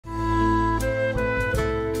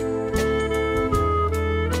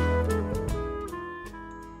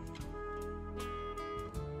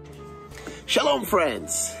Shalom,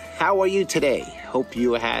 friends. How are you today? Hope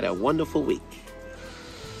you had a wonderful week.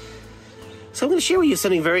 So I'm going to share with you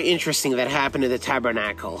something very interesting that happened in the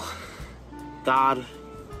tabernacle. God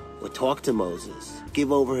would talk to Moses,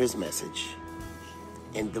 give over his message,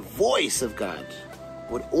 and the voice of God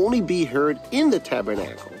would only be heard in the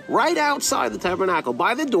tabernacle. Right outside the tabernacle,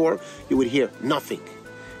 by the door, you would hear nothing,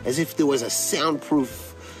 as if there was a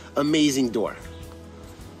soundproof, amazing door.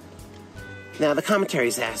 Now the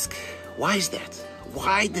commentaries ask, why is that?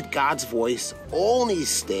 Why did God's voice only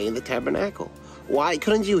stay in the tabernacle? Why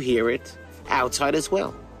couldn't you hear it outside as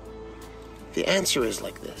well? The answer is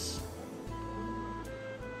like this.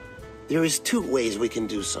 There is two ways we can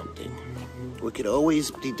do something. We could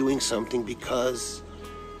always be doing something because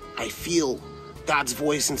I feel God's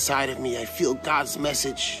voice inside of me. I feel God's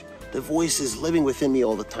message. The voice is living within me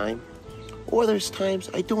all the time. Or there's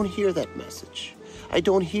times I don't hear that message. I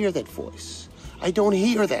don't hear that voice. I don't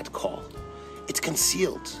hear that call. It's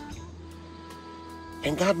concealed.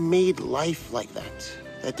 And God made life like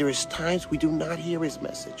that there is times we do not hear his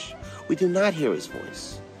message. We do not hear his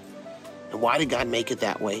voice. And why did God make it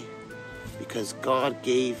that way? Because God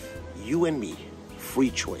gave you and me free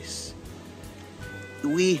choice.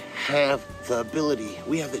 We have the ability,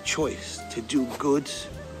 we have the choice to do good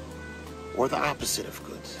or the opposite of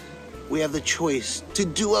good. We have the choice to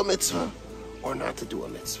do a mitzvah or not to do a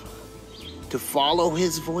mitzvah. To follow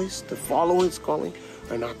his voice, to follow his calling,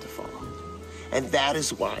 or not to follow. And that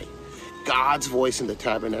is why God's voice in the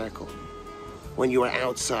tabernacle, when you are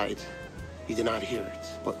outside, you do not hear it,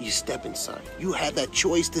 but you step inside. You have that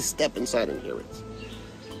choice to step inside and hear it.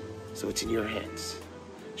 So it's in your hands.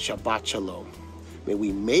 Shabbat Shalom. May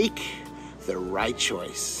we make the right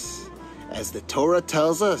choice. As the Torah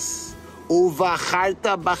tells us,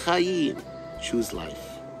 Uvacharta b'chayim. Choose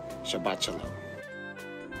life. Shabbat Shalom.